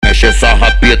mexe essa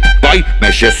rabeta, vai,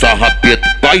 mexe essa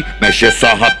rabeta, vai, mexe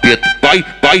essa rabeta, vai,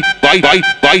 vai, vai, vai,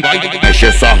 vai, mexe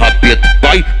essa rabeta,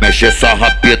 vai, mexe essa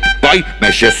rabeta, vai,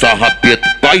 mexe essa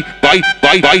rabeta, vai, vai,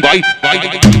 vai, vai, vai,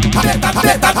 rabeta,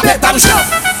 rabeta, rabeta no chão.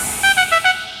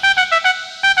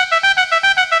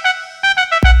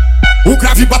 O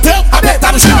grave bateu,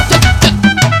 rabeta no chão.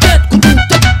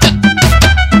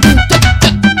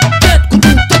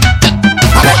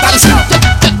 Rabeta no chão.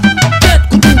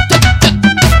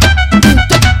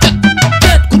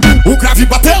 O grave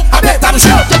bateu, rabeta no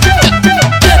chão.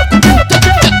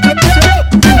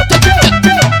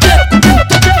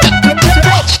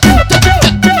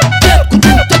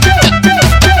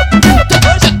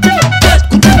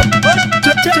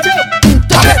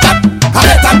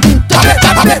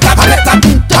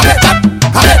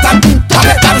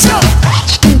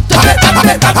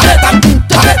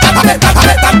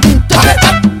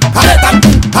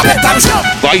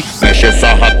 Vai, mexe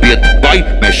essa rabeta, vai,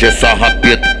 mexe essa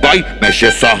rabeta, vai, mexe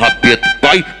essa rabeta,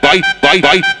 vai, vai, vai,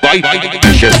 vai, vai,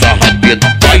 mexe essa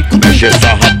rabeta, vai, mexe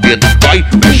essa rabeta, vai,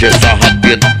 mexe essa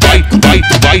rabeta, vai, vai,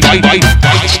 vai, vai, vai.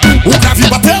 O grave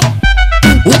bateu,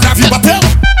 o grave bateu,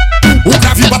 o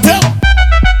grave bateu,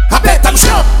 rabeta no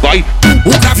chão. Vai,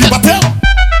 o grave bateu,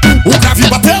 o grave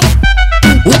bateu,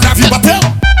 o grave bateu,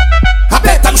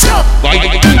 rabeta no chão. Vai.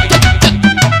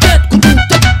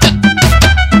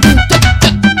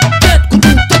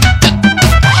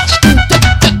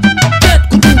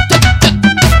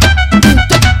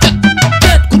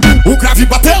 O grave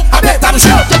bateu, rabeta no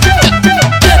chão.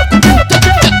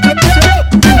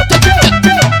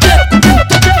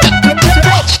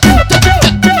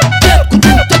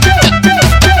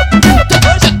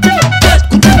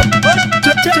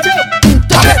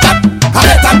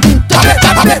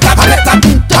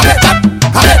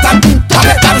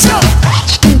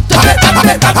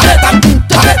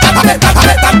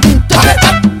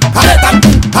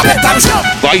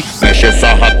 Vai, mexe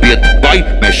essa rabeta, vai,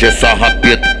 mexe essa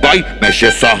rabeta, vai, mexe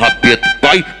essa rabeta,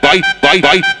 vai, vai, vai,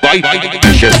 vai, vai,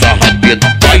 mexe essa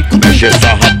rabeta, vai, mexe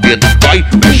essa rabeta, vai,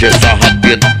 mexe essa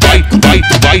rabeta, vai, vai,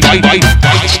 vai, vai, vai.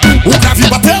 O grave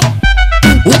bateu,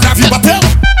 o grave bateu,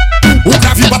 o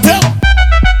grave bateu,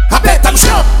 rabeta no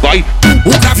chão. Vai,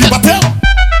 o grave bateu.